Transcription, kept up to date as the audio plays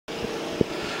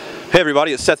Hey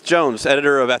everybody, it's Seth Jones,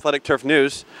 editor of Athletic Turf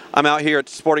News. I'm out here at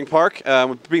Sporting Park.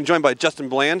 We're being joined by Justin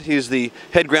Bland. He's the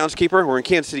head groundskeeper. We're in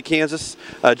Kansas City, Kansas.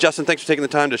 Justin, thanks for taking the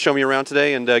time to show me around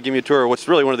today and give me a tour of what's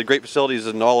really one of the great facilities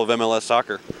in all of MLS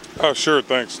soccer. Oh, sure,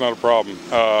 thanks, not a problem.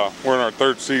 We're in our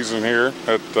third season here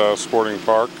at Sporting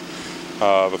Park.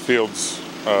 The fields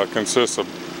consist of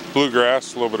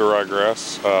bluegrass, a little bit of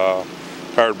ryegrass,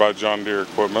 powered by John Deere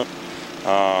equipment.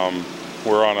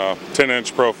 We're on a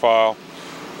 10-inch profile.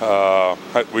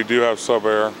 We do have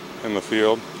SubAir in the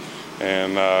field,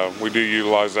 and we do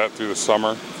utilize that through the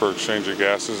summer for exchange of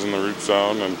gases in the root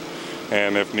zone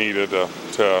and if needed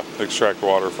to extract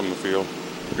water from the field.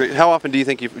 Great. How often do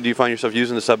you find yourself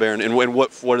using the SubAir, and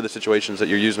what are the situations that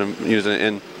you're using it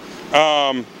in?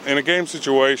 In a game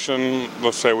situation,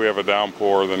 let's say we have a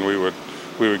downpour, then we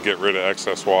would get rid of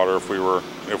excess water if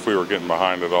we were getting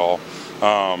behind at all.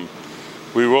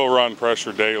 We will run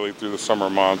pressure daily through the summer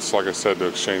months, like I said, to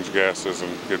exchange gases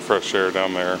and get fresh air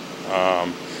down there.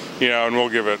 And we'll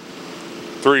give it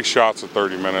 3 shots at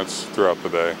 30 minutes throughout the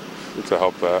day to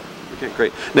help that. Okay,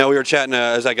 great. Now, we were chatting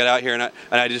as I got out here, and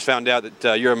I just found out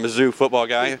that you're a Mizzou football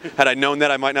guy. Had I known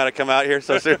that, I might not have come out here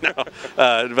so soon.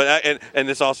 No. And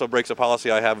this also breaks a policy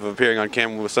I have of appearing on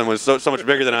camera with someone so much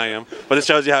bigger than I am. But it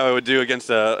shows you how I would do against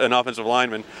an offensive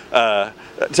lineman.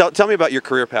 Tell me about your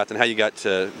career path and how you got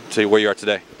to where you are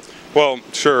today. Well,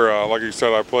 sure. Like you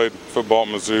said, I played football at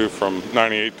Mizzou from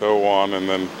 '98 to '01, and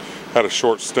then had a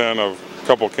short stint of a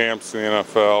couple camps in the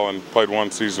NFL and played 1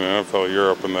 season in NFL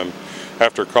Europe, and then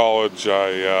after college,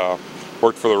 I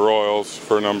worked for the Royals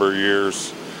for a number of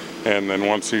years, and then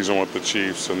 1 season with the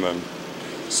Chiefs, and then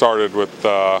started with,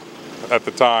 at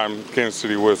the time, Kansas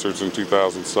City Wizards in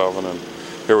 2007, and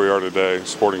here we are today,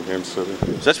 Sporting Kansas City.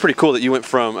 So that's pretty cool that you went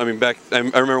from, I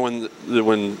remember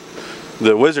when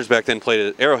the Wizards back then played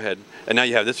at Arrowhead, and now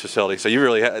you have this facility. So you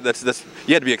really you had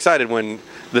to be excited when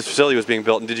this facility was being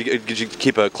built. And did you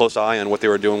keep a close eye on what they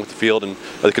were doing with the field and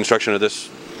the construction of this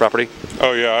property?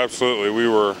 Oh yeah, absolutely.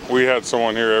 We had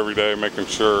someone here every day making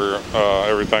sure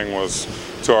everything was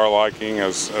to our liking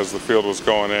as the field was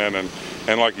going in,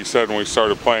 and like you said, when we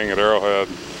started playing at Arrowhead,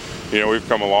 we've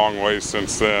come a long way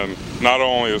since then. Not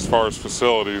only as far as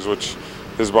facilities, which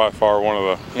is by far one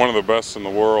of the best in the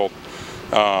world.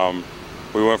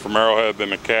 We went from Arrowhead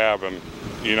then to Cab, and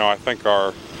I think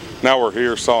now we're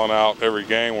here selling out every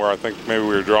game, where I think maybe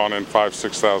we were drawing in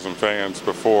 5,000–6,000 fans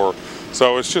before.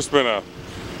 So it's just been a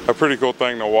pretty cool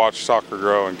thing to watch soccer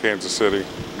grow in Kansas City.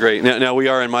 Great. Now we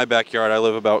are in my backyard. I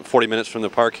live about 40 minutes from the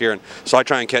park here, and so I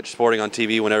try and catch Sporting on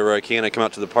TV whenever I can. I come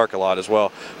out to the park a lot as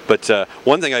well. But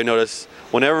one thing I notice,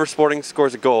 whenever Sporting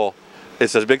scores a goal,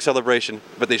 it's a big celebration,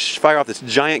 but they fire off this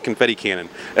giant confetti cannon,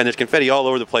 and there's confetti all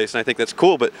over the place, and I think that's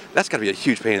cool, but that's got to be a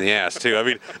huge pain in the ass too. I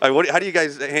mean, how do you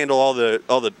guys handle all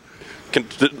the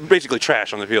basically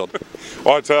trash on the field?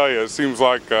 Well, I tell you, it seems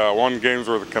like 1 game's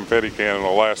worth of confetti cannon the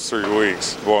last 3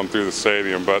 weeks blowing through the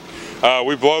stadium. But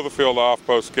we blow the field off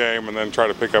post-game and then try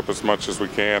to pick up as much as we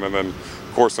can. And then,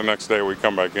 of course, the next day we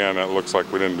come back in and it looks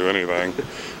like we didn't do anything.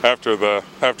 After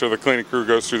the cleaning crew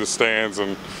goes through the stands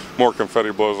and more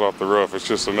confetti blows off the roof, it's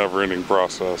just a never-ending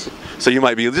process. So you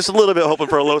might be just a little bit hoping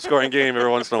for a low-scoring game every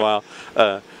once in a while.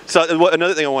 So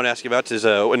another thing I want to ask you about is,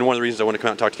 and one of the reasons I want to come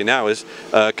out and talk to you now is,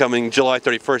 coming July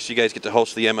 31st, you guys get to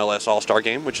host the MLS All-Star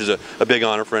Game, which is a big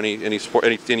honor for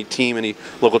any team, any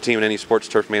local team, and any sports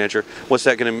turf manager. What's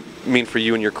that going to mean for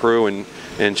you and your crew, and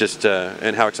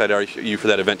how excited are you for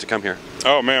that event to come here?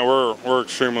 Oh man, we're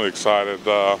extremely excited.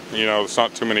 There's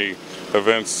not too many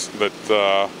events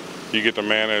that you get to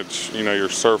manage. Your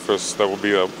surface that will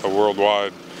be a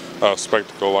worldwide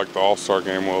spectacle like the All-Star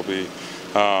Game will be.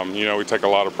 We take a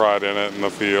lot of pride in it, in the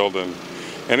field, and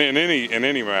in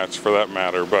any match for that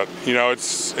matter. But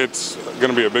it's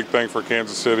going to be a big thing for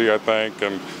Kansas City, I think,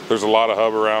 and there's a lot of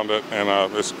hub around it,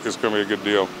 and it's going to be a good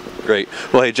deal. Great.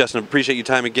 Well, hey, Justin, appreciate your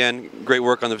time again. Great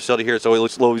work on the facility here. It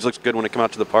always looks good when I come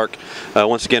out to the park.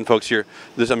 Once again, folks,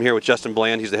 I'm here with Justin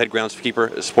Bland. He's the head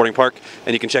groundskeeper at Sporting Park,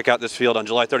 and you can check out this field on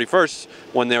July 31st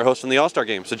when they're hosting the All-Star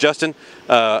Game. So, Justin,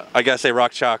 I gotta say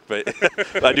rock chalk, but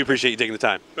I do appreciate you taking the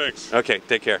time. Thanks. Okay,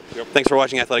 take care. Yep. Thanks for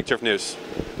watching Athletic Turf News.